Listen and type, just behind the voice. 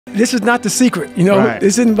This is not the secret, you know. Right.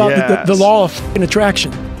 This isn't about the law of f***ing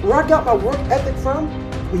attraction. Where I got my work ethic from,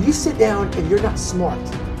 when you sit down and you're not smart,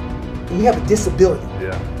 and you have a disability,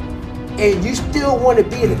 and you still want to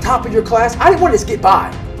be in the top of your class, I didn't want to just get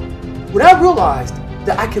by. When I realized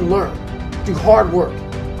that I can learn through hard work,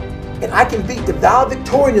 and I can beat the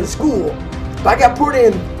valedictorian in school, but I got put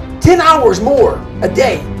in 10 hours more a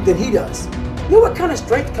day than he does. You know what kind of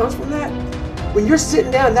strength comes from that? When you're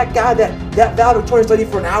sitting down, that guy that valedictorian studied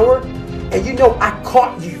for an hour, and you know I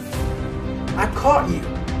caught you,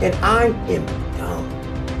 and I am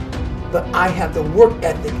dumb, but I have the work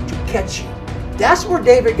ethic to catch you. That's where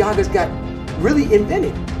David Goggins got really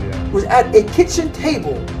invented. Was at a kitchen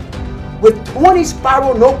table with 20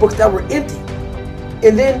 spiral notebooks that were empty,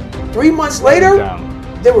 and then 3 months later,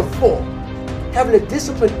 they were full. Having a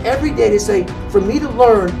discipline every day to say, for me to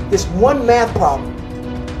learn this one math problem,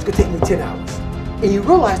 it's gonna take me 10 hours. And you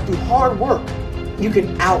realize through hard work, you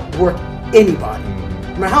can outwork anybody,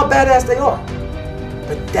 no matter how badass they are.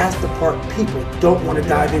 But that's the part people don't want to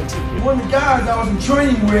dive into. One of the guys I was in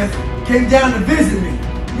training with came down to visit me.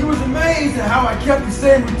 He was amazed at how I kept the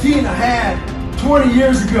same routine I had 20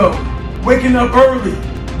 years ago. Waking up early,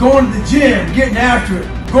 going to the gym, getting after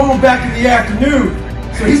it, going back in the afternoon.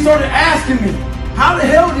 So he started asking me, how the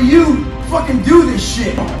hell do you fucking do this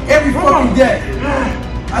shit every fucking day?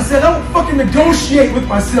 I said, I don't fucking negotiate with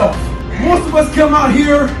myself. Most of us come out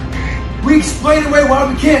here, we explain away why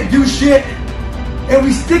we can't do shit, and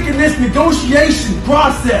we stick in this negotiation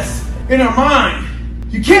process in our mind.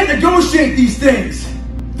 You can't negotiate these things.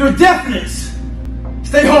 They're definites.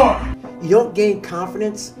 Stay hard. You don't gain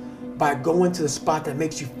confidence by going to the spot that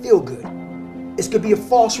makes you feel good. It's gonna be a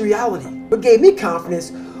false reality. What gave me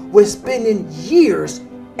confidence was spending years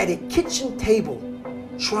at a kitchen table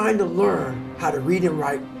trying to learn how to read and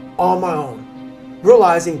write on my own.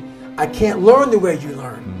 Realizing I can't learn the way you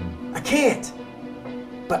learn. I can't,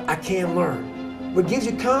 but I can learn. What gives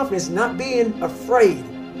you confidence, not being afraid,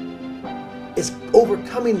 is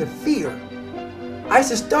overcoming the fear. I used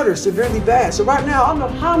to stutter severely bad. So right now, I don't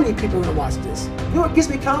know how many people are gonna watch this. You know what gives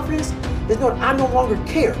me confidence? Is knowing I no longer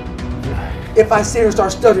care if I sit here and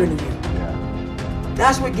start stuttering to you.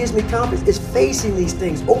 That's what gives me confidence, is facing these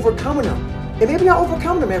things, overcoming them. And maybe not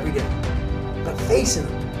overcoming them every day, but facing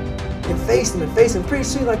them. And facing them and facing them. Pretty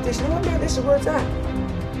soon like this, you know what, man, this is where it's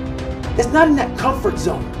at. It's not in that comfort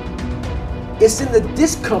zone. It's in the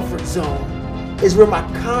discomfort zone is where my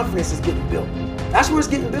confidence is getting built. That's where it's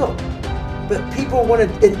getting built. But people want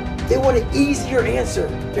an easier answer.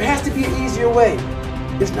 There has to be an easier way.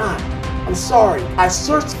 There's not. I'm sorry. I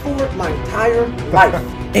searched for it my entire life.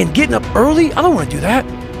 And getting up early, I don't want to do that.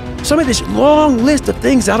 So I made this long list of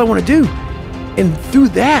things I don't want to do. And through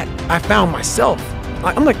that, I found myself.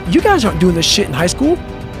 I'm like, you guys aren't doing this shit in high school.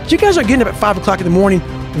 You guys aren't getting up at 5 o'clock in the morning,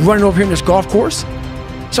 running over here in this golf course.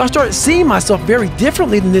 So I started seeing myself very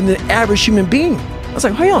differently than the average human being. I was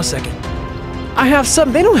like, hang on a second. I have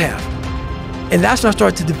something they don't have. And that's when I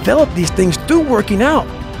started to develop these things through working out.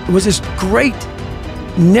 It was this great,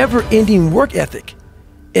 never-ending work ethic.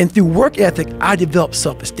 And through work ethic, I developed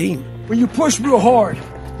self-esteem. When you push real hard,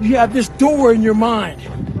 you have this door in your mind.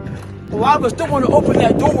 A lot of us don't want to open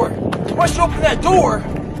that door. Once you open that door,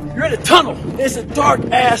 you're in a tunnel. It's a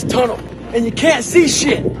dark-ass tunnel, and you can't see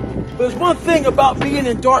shit. But there's one thing about being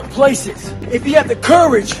in dark places. If you have the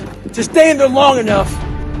courage to stay in there long enough,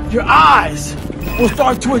 your eyes will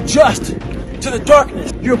start to adjust to the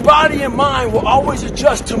darkness. Your body and mind will always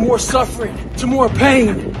adjust to more suffering, to more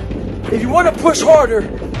pain. If you want to push harder,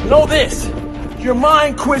 know this. Your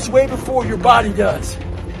mind quits way before your body does.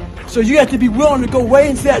 So you have to be willing to go way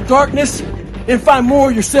into that darkness and find more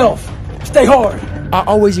of yourself. Stay hard. I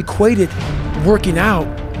always equated working out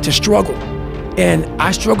to struggle. And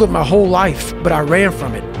I struggled my whole life, but I ran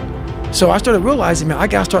from it. So I started realizing, man, I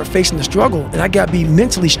got to start facing the struggle, and I got to be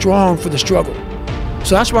mentally strong for the struggle.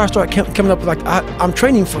 So that's why I started coming up with, like, I'm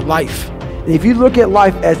training for life. And if you look at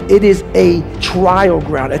life as it is a trial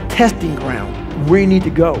ground, a testing ground, where you need to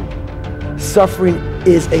go, suffering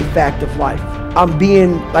is a fact of life. I'm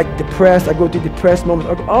being like depressed. I go through depressed moments.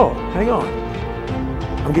 I go, oh, hang on.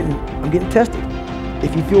 I'm getting tested.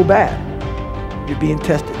 If you feel bad, you're being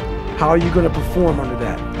tested. How are you going to perform under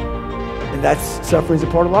that? And that's suffering is a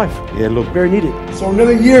part of life. Yeah, look, very needed. So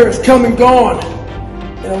another year has come and gone.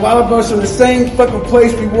 And a lot of us are in the same fucking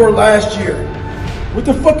place we were last year. What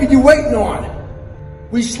the fuck are you waiting on?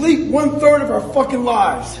 We sleep 1/3 of our fucking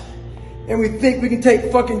lives. And we think we can take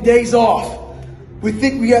fucking days off. We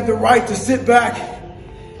think we have the right to sit back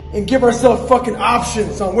and give ourselves fucking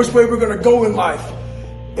options on which way we're gonna go in life.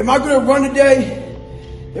 Am I gonna run today?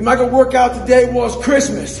 Am I gonna work out today? Well, it's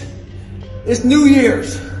Christmas. It's New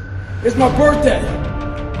Year's. It's my birthday.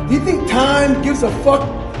 Do you think time gives a fuck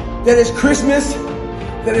that it's Christmas,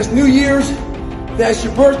 that it's New Year's, that it's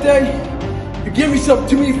your birthday? You give yourself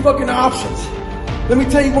too many fucking options. Let me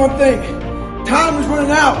tell you one thing. Time is running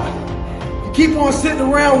out. You keep on sitting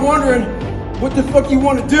around wondering what the fuck you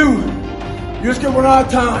want to do. You're just gonna run out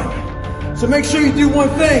of time. So make sure you do one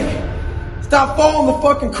thing. Stop following the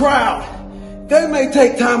fucking crowd. They may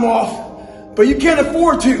take time off, but you can't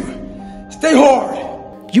afford to. Stay hard.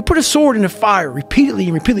 You put a sword in the fire repeatedly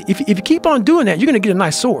and repeatedly. If you keep on doing that, you're gonna get a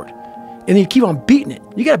nice sword. And then you keep on beating it.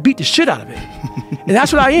 You gotta beat the shit out of it. And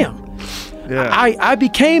that's what I am. Yeah. I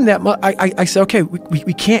became that. I said, okay,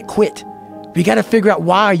 we can't quit. We gotta figure out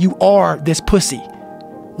why you are this pussy.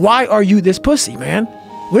 Why are you this pussy, man?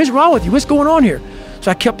 What is wrong with you? What's going on here?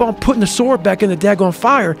 So I kept on putting the sword back in the daggone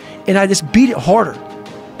fire, and I just beat it harder.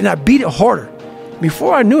 And I beat it harder.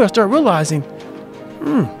 Before I knew it, I started realizing,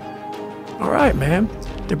 all right, man,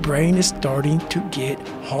 the brain is starting to get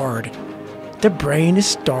hard. The brain is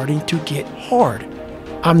starting to get hard.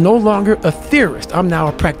 I'm no longer a theorist. I'm now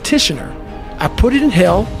a practitioner. I put it in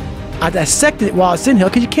hell. I dissected it while it's in hell,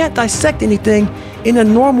 because you can't dissect anything in a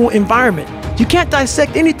normal environment. You can't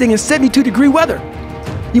dissect anything in 72-degree weather.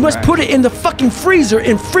 You must put it in the fucking freezer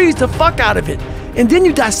and freeze the fuck out of it. And then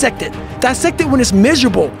you dissect it. Dissect it when it's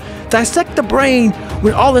miserable. Dissect the brain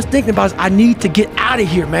when all it's thinking about is, I need to get out of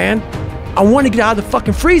here, man. I want to get out of the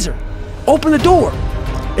fucking freezer. Open the door.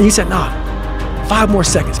 And he said, nah, 5 more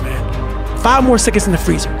seconds, man. 5 more seconds in the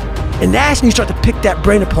freezer. And that's when you start to pick that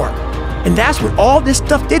brain apart. And that's what all this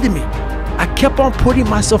stuff did to me. I kept on putting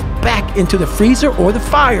myself back into the freezer or the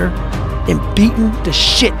fire and beating the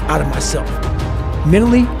shit out of myself,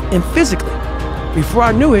 mentally and physically. Before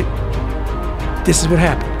I knew it, this is what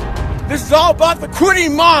happened. This is all about the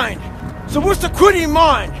quitting mind. So what's the quitting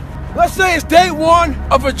mind? Let's say it's day 1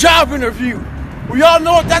 of a job interview. We all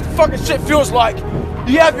know what that fucking shit feels like.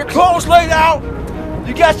 You have your clothes laid out.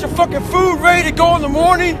 You got your fucking food ready to go in the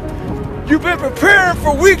morning. You've been preparing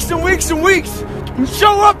for weeks and weeks and weeks. You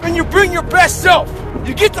show up and you bring your best self.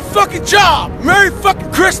 You get the fucking job. Merry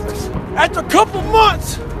fucking Christmas. After a couple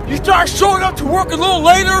months, you start showing up to work a little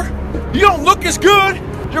later. You don't look as good.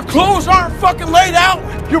 Your clothes aren't fucking laid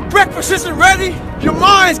out. Your breakfast isn't ready. Your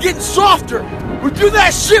mind's getting softer. We do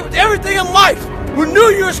that shit with everything in life. When New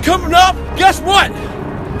Year's coming up, guess what?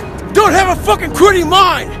 Don't have a fucking quitting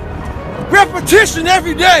mind. Repetition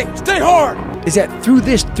every day. Stay hard. Is that through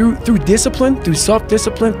this, through discipline, through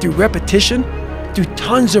self-discipline, through repetition, through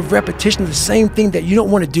tons of repetition of the same thing that you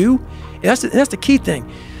don't want to do. And that's the key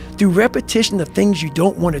thing. Through repetition of things you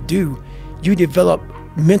don't want to do, you develop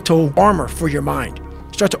mental armor for your mind.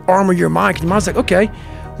 You start to armor your mind, because your mind's like, okay,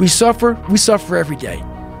 we suffer every day.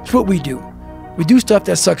 It's what we do. We do stuff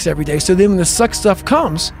that sucks every day. So then when the suck stuff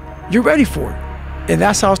comes, you're ready for it. And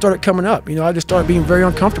that's how it started coming up. You know, I just started being very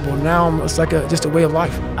uncomfortable. And now it's like just a way of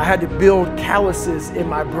life. I had to build calluses in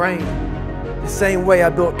my brain the same way I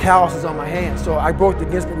built calluses on my hands. So I broke the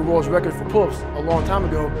Guinness Book of World Records for pull-ups a long time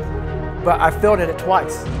ago, but I failed at it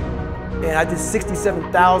twice. And I did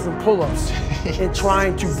 67,000 pull-ups in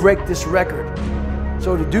trying to break this record.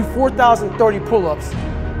 So to do 4,030 pull-ups,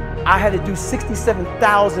 I had to do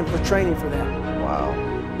 67,000 for training for that. Wow.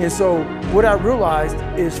 And so what I realized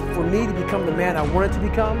is, for me to become the man I wanted to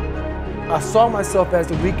become, I saw myself as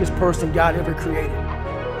the weakest person God ever created.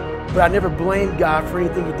 But I never blamed God for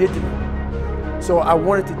anything he did to me. So I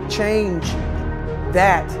wanted to change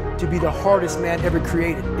that to be the hardest man ever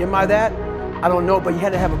created. Am I that? I don't know, but you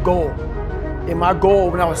had to have a goal. And my goal,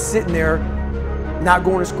 when I was sitting there, not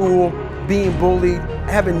going to school, being bullied,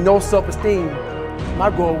 having no self-esteem, my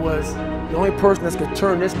goal was, the only person that's gonna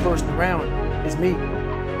turn this person around is me.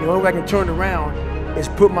 The only way I can turn it around is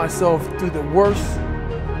put myself through the worst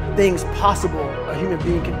things possible a human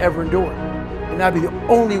being can ever endure. And that'd be the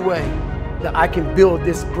only way that I can build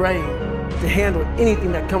this brain to handle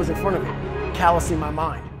anything that comes in front of it, callousing my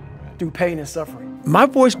mind through pain and suffering. My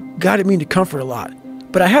voice guided me to comfort a lot,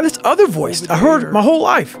 but I had this other voice I heard my whole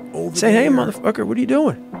life saying, hey, motherfucker, what are you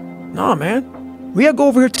doing? Nah, man, we gotta go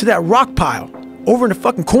over here to that rock pile over in the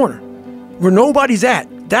fucking corner where nobody's at.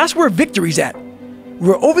 That's where victory's at.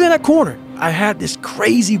 We're over there in that corner. I had this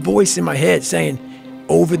crazy voice in my head saying,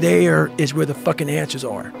 over there is where the fucking answers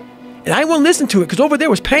are. And I didn't want to listen to it, because over there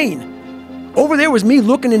was pain. Over there was me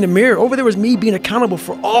looking in the mirror. Over there was me being accountable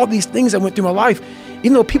for all these things that went through my life.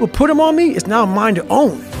 Even though people put them on me, it's now mine to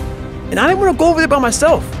own. And I didn't want to go over there by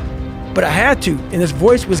myself, but I had to, and this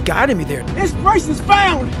voice was guiding me there. Inspiration is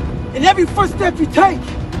found in every footstep you take,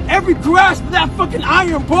 every grasp of that fucking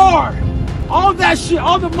iron bar, all that shit,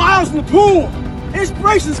 all the miles in the pool.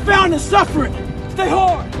 Inspiration is found in suffering. Stay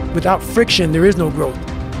hard. Without friction, there is no growth.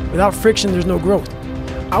 Without friction, there's no growth.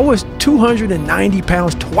 I was 290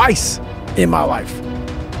 pounds twice in my life.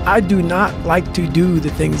 I do not like to do the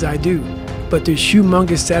things I do, but there's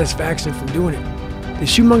humongous satisfaction from doing it. There's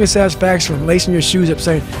humongous satisfaction from lacing your shoes up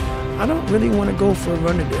saying, I don't really want to go for a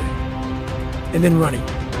run today. And then running.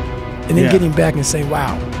 And then getting back and saying,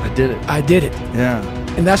 wow. I did it. I did it. Yeah.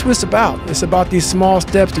 And that's what it's about. It's about these small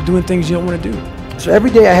steps to doing things you don't want to do. So every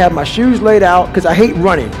day I have my shoes laid out because I hate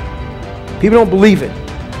running. People don't believe it.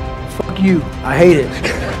 Fuck you. I hate it.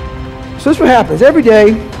 So this is what happens. Every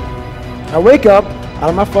day I wake up out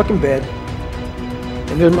of my fucking bed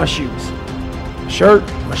and there's my shoes, my shirt,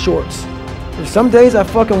 my shorts. There's some days I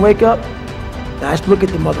fucking wake up and I just look at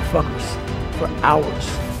the motherfuckers for hours.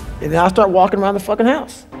 And then I start walking around the fucking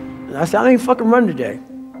house. And I say, I ain't fucking running today.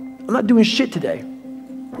 I'm not doing shit today.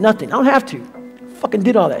 Nothing. I don't have to. Fucking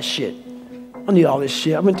did all that shit. I don't need all this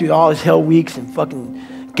shit. I've been through all this hell weeks and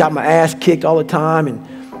fucking got my ass kicked all the time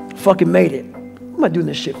and fucking made it. What am I doing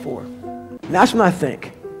this shit for? And that's when I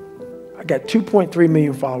think. I got 2.3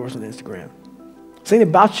 million followers on Instagram. This ain't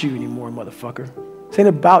about you anymore, motherfucker. This ain't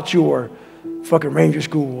about your fucking ranger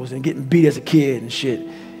schools and getting beat as a kid and shit.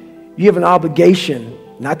 You have an obligation,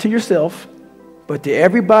 not to yourself, but to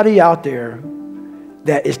everybody out there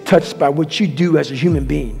that is touched by what you do as a human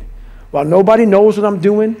being. While nobody knows what I'm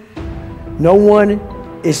doing, no one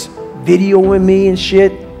is videoing me and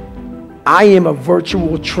shit, I am a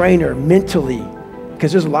virtual trainer mentally.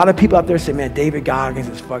 Because there's a lot of people out there saying, man, David Goggins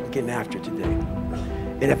is fucking getting after it today.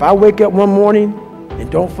 And if I wake up one morning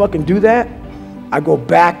and don't fucking do that, I go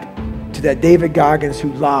back to that David Goggins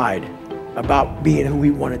who lied about being who he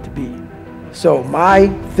wanted to be. So my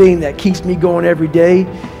thing that keeps me going every day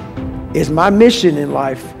is my mission in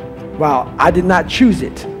life. While I did not choose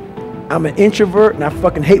it, I'm an introvert and I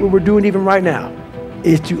fucking hate what we're doing even right now,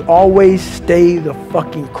 is to always stay the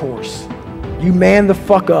fucking course. You man the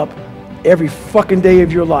fuck up every fucking day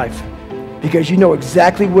of your life because you know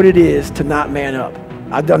exactly what it is to not man up.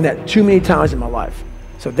 I've done that too many times in my life.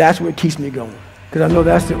 So that's what keeps me going, because I know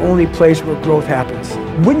that's the only place where growth happens.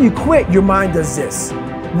 When you quit, your mind does this.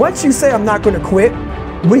 Once you say, I'm not going to quit,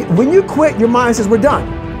 when you quit, your mind says, we're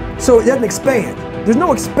done. So it doesn't expand. There's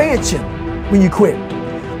no expansion when you quit.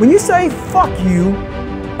 When you say, fuck you,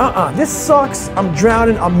 this sucks, I'm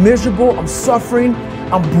drowning, I'm miserable, I'm suffering,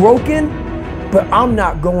 I'm broken, but I'm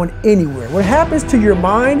not going anywhere. What happens to your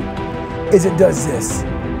mind is it does this.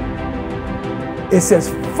 It says,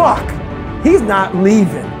 fuck, he's not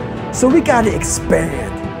leaving. So we gotta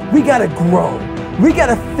expand. We gotta grow. We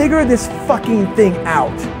gotta figure this fucking thing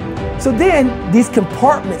out. So then these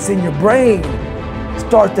compartments in your brain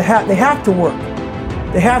start to they have to work.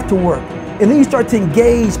 They have to work. And then you start to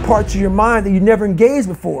engage parts of your mind that you never engaged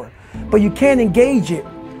before. But you can't engage it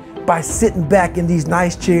by sitting back in these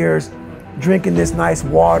nice chairs, drinking this nice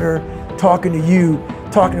water, talking to you,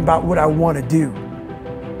 talking about what I want to do.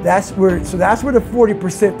 That's where the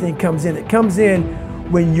 40% thing comes in. It comes in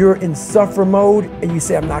when you're in suffer mode and you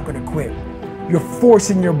say, I'm not going to quit. You're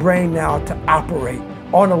forcing your brain now to operate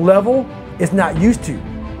on a level it's not used to,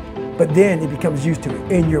 but then it becomes used to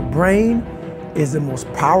it. And your brain is the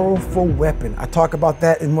most powerful weapon. I talk about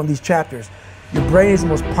that in one of these chapters. Your brain is the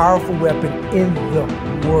most powerful weapon in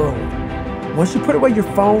the world. Once you put away your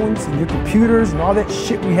phones and your computers and all that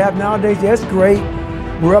shit we have nowadays, yeah, that's great.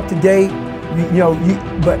 We're up to date,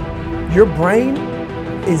 but your brain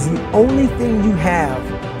is the only thing you have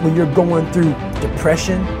when you're going through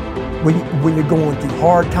depression, when you're going through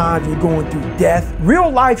hard times, you're going through death, real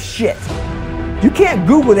life shit. You can't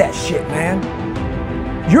Google that shit, man.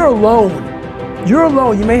 You're alone. You're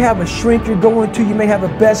alone. You may have a shrink you're going to, you may have a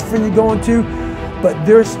best friend you're going to, but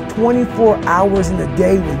there's 24 hours in the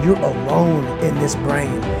day where you're alone in this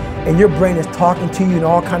brain. And your brain is talking to you in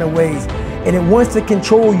all kinds of ways. And it wants to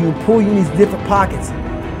control you and pull you in these different pockets.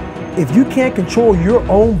 If you can't control your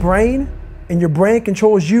own brain and your brain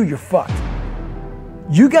controls you, you're fucked.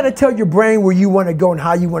 You got to tell your brain where you want to go and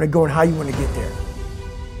how you want to go and how you want to get there.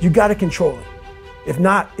 You got to control it. If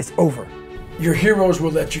not, it's over. Your heroes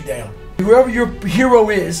will let you down. Whoever your hero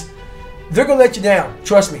is, they're going to let you down.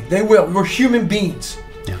 Trust me, they will. We're human beings.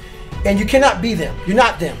 Yeah. And you cannot be them. You're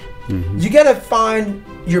not them. Mm-hmm. You got to find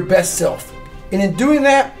your best self. And in doing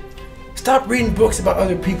that, stop reading books about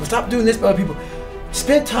other people. Stop doing this about other people.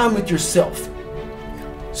 Spend time with yourself.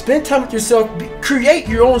 Spend time with yourself. Create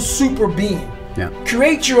your own super being. Yeah.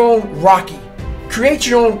 Create your own Rocky. Create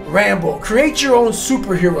your own Rambo. Create your own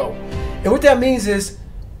superhero. And what that means is,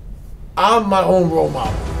 I'm my own role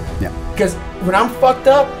model. Yeah. Because when I'm fucked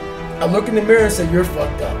up, I look in the mirror and say, you're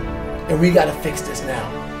fucked up. And we got to fix this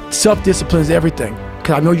now. Self-discipline is everything,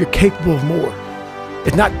 because I know you're capable of more.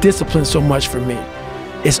 It's not discipline so much for me.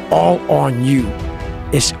 It's all on you.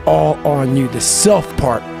 It's all on you. The self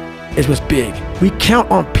part is what's big. We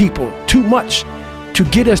count on people too much to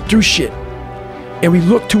get us through shit. And we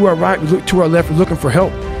look to our right, we look to our left, we're looking for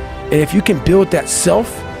help. And if you can build that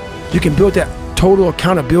self, you can build that total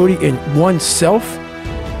accountability in oneself.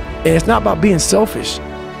 And it's not about being selfish.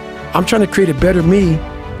 I'm trying to create a better me.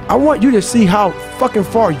 I want you to see how fucking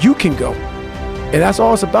far you can go. And that's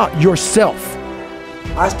all it's about, yourself.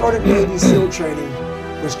 I started Navy SEAL training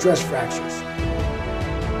with stress fractures.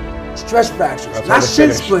 Stress fractures, not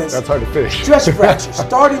shin splints. That's hard to finish. Stress fractures.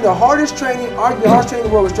 Starting the hardest training, arguably the hardest training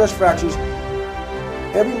in the world with stress fractures.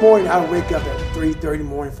 Every morning I would wake up at 3:30 in the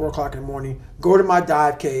morning, 4 o'clock in the morning, go to my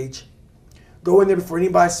dive cage, go in there before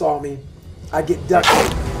anybody saw me. I'd get duct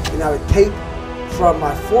tape, and I would tape from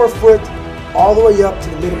my forefoot all the way up to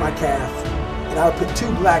the mid of my calf, and I would put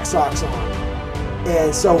 2 black socks on.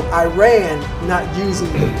 And so I ran not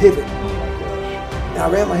using the pivot. And I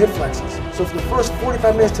ran my hip flexors. So for the first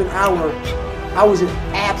 45 minutes to an hour, I was in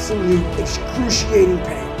absolute excruciating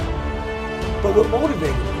pain. But what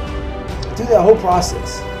motivated me through that whole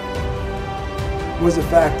process was the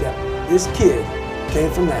fact that this kid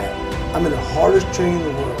came from that. I'm in the hardest training in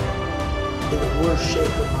the world, in the worst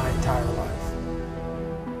shape of my entire life.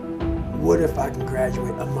 What if I can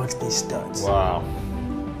graduate amongst these studs? Wow.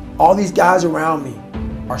 All these guys around me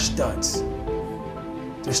are studs.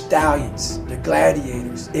 They're stallions, they're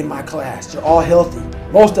gladiators in my class. They're all healthy,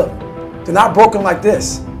 most of them. They're not broken like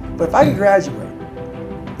this. But if I can graduate,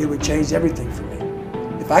 it would change everything for me.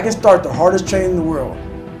 If I can start the hardest training in the world,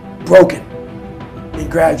 broken,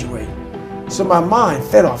 and graduate. So my mind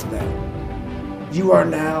fed off of that. You are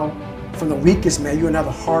now, from the weakest man, you are now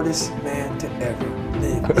the hardest man to ever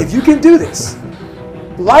live. If you can do this,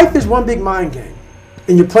 life is one big mind game,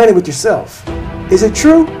 and you're playing it with yourself. Is it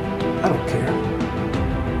true? I don't care.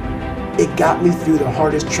 It got me through the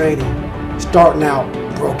hardest training, starting out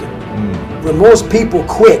broken. When most people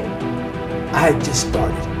quit, I had just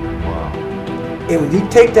started. Wow. And when you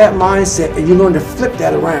take that mindset and you learn to flip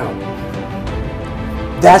that around,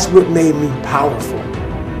 that's what made me powerful.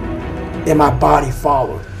 And my body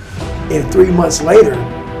followed. And 3 months later,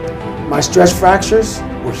 my stress fractures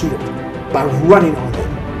were healed by running on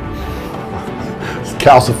them. It's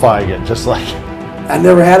calcifying it, just like. I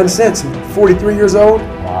never had them since. I'm 43 years old.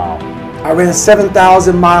 Wow. I ran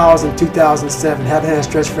 7,000 miles in 2007. Haven't had a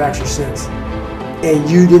stress fracture since. And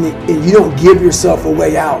you don't give yourself a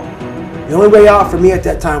way out. The only way out for me at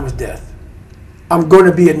that time was death. I'm going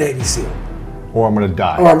to be a Navy SEAL. Or I'm going to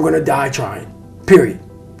die. Or I'm going to die trying. Period.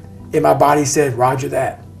 And my body said, Roger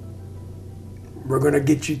that. We're going to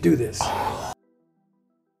get you through this.